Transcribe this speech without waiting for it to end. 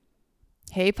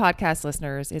Hey, podcast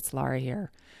listeners, it's Laura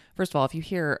here. First of all, if you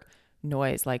hear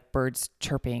noise like birds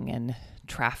chirping and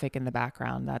traffic in the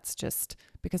background, that's just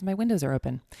because my windows are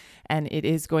open. And it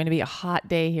is going to be a hot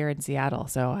day here in Seattle,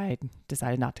 so I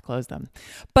decided not to close them.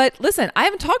 But listen, I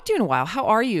haven't talked to you in a while. How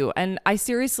are you? And I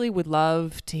seriously would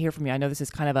love to hear from you. I know this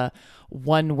is kind of a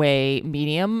one-way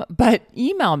medium, but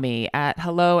email me at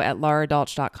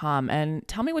hello@lauradolch.com and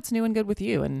tell me what's new and good with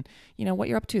you and, what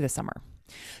you're up to this summer.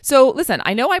 So listen,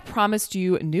 I know I promised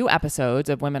you new episodes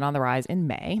of Women on the Rise in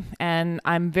May, and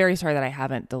I'm very sorry that I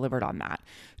haven't delivered on that.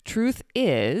 Truth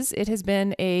is, it has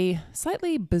been a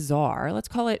slightly bizarre, let's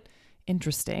call it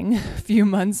interesting, few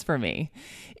months for me.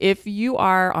 If you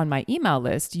are on my email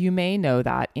list, you may know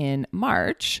that in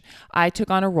March, I took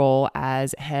on a role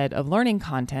as head of learning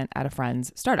content at a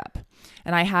friend's startup.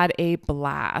 And I had a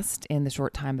blast in the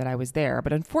short time that I was there.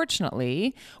 But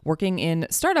unfortunately, working in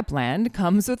startup land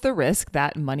comes with the risk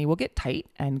that money will get tight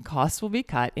and costs will be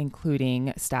cut,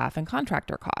 including staff and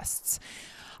contractor costs.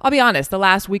 I'll be honest, the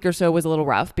last week or so was a little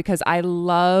rough because I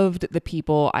loved the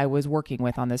people I was working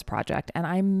with on this project and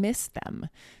I miss them.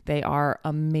 They are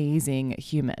amazing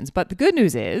humans. But the good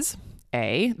news is,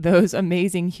 those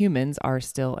amazing humans are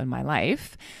still in my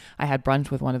life. I had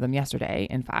brunch with one of them yesterday,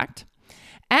 in fact.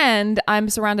 And I'm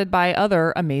surrounded by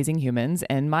other amazing humans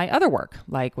in my other work,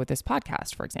 like with this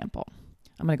podcast, for example.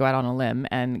 I'm going to go out on a limb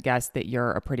and guess that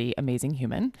you're a pretty amazing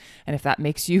human. And if that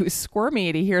makes you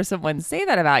squirmy to hear someone say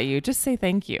that about you, just say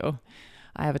thank you.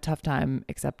 I have a tough time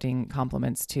accepting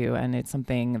compliments too, and it's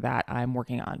something that I'm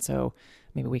working on. So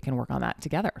maybe we can work on that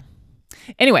together.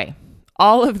 Anyway,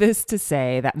 all of this to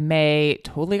say that May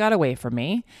totally got away from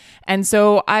me. And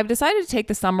so I've decided to take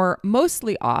the summer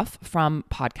mostly off from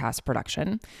podcast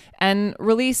production and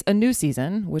release a new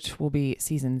season, which will be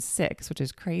season 6, which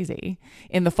is crazy,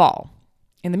 in the fall.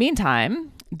 In the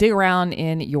meantime, dig around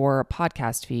in your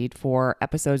podcast feed for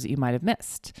episodes that you might have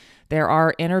missed. There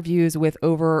are interviews with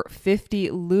over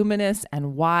 50 luminous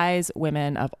and wise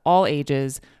women of all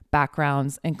ages,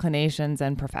 backgrounds, inclinations,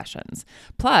 and professions,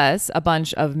 plus a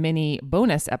bunch of mini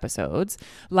bonus episodes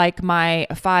like my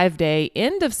 5-day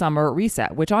end of summer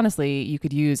reset, which honestly you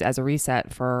could use as a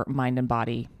reset for mind and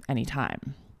body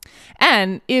anytime.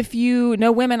 And if you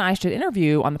know women I should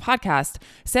interview on the podcast,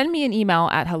 send me an email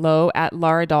at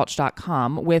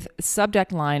hello@lauradolch.com with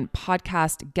subject line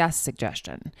podcast guest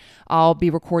suggestion. I'll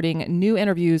be recording new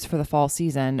interviews for the fall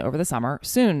season over the summer,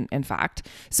 soon, in fact.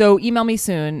 So email me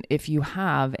soon if you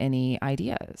have any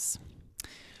ideas.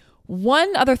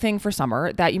 One other thing for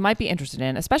summer that you might be interested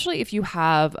in, especially if you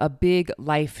have a big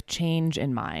life change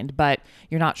in mind, but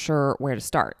you're not sure where to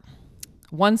start.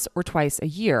 Once or twice a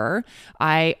year,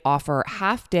 I offer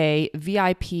half-day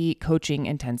VIP coaching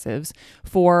intensives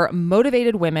for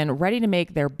motivated women ready to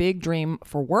make their big dream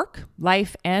for work,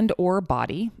 life, and or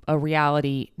body a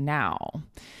reality now.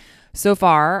 So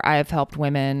far, I've helped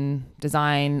women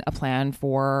design a plan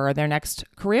for their next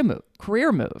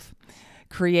career move,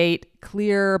 create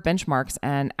clear benchmarks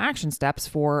and action steps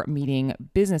for meeting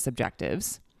business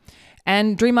objectives,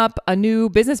 and dream up a new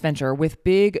business venture with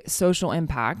big social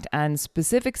impact and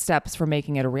specific steps for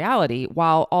making it a reality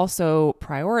while also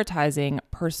prioritizing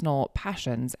personal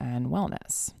passions and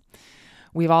wellness.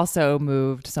 We've also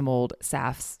moved some old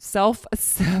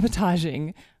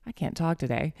self-sabotaging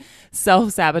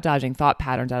thought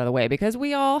patterns out of the way because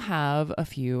we all have a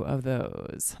few of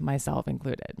those, myself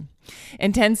included.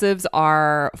 Intensives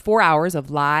are 4 hours of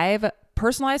live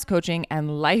personalized coaching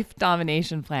and life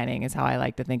domination planning is how I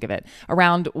like to think of it,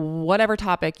 around whatever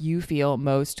topic you feel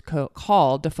most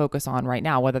called to focus on right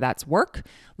now, whether that's work,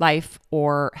 life,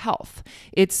 or health.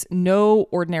 It's no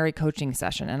ordinary coaching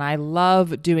session, and I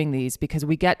love doing these because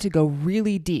we get to go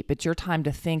really deep. It's your time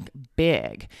to think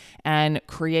big and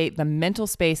create the mental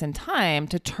space and time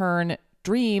to turn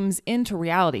dreams into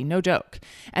reality, no joke.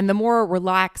 And the more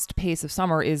relaxed pace of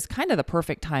summer is kind of the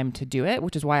perfect time to do it,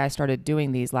 which is why I started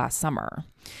doing these last summer.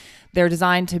 They're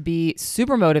designed to be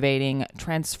super motivating,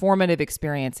 transformative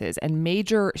experiences, and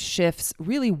major shifts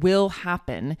really will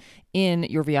happen in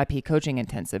your VIP coaching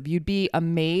intensive. You'd be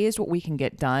amazed what we can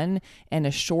get done in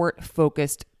a short,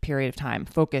 focused period of time.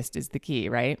 Focused is the key,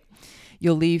 right?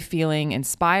 You'll leave feeling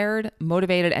inspired,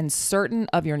 motivated, and certain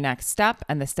of your next step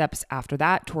and the steps after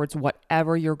that towards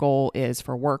whatever your goal is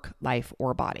for work, life,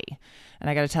 or body.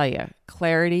 And I got to tell you,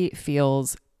 clarity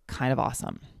feels kind of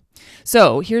awesome.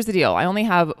 So here's the deal. I only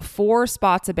have 4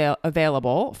 spots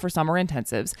available for summer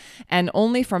intensives and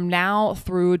only from now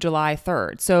through July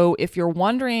 3rd. So if you're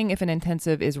wondering if an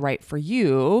intensive is right for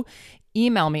you,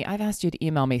 email me. I've asked you to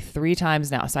email me 3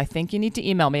 times now, so I think you need to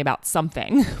email me about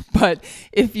something. But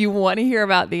if you want to hear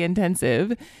about the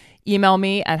intensive, Email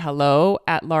me at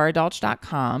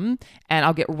hello@lauradolch.com and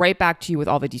I'll get right back to you with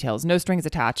all the details. No strings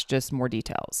attached, just more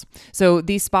details. So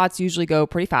these spots usually go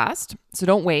pretty fast, so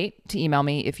don't wait to email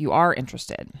me if you are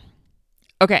interested.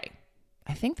 Okay,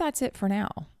 I think that's it for now.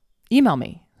 Email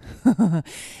me.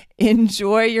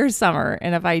 Enjoy your summer.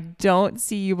 And if I don't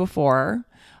see you before,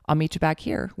 I'll meet you back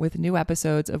here with new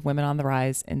episodes of Women on the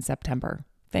Rise in September.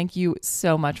 Thank you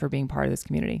so much for being part of this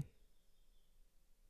community.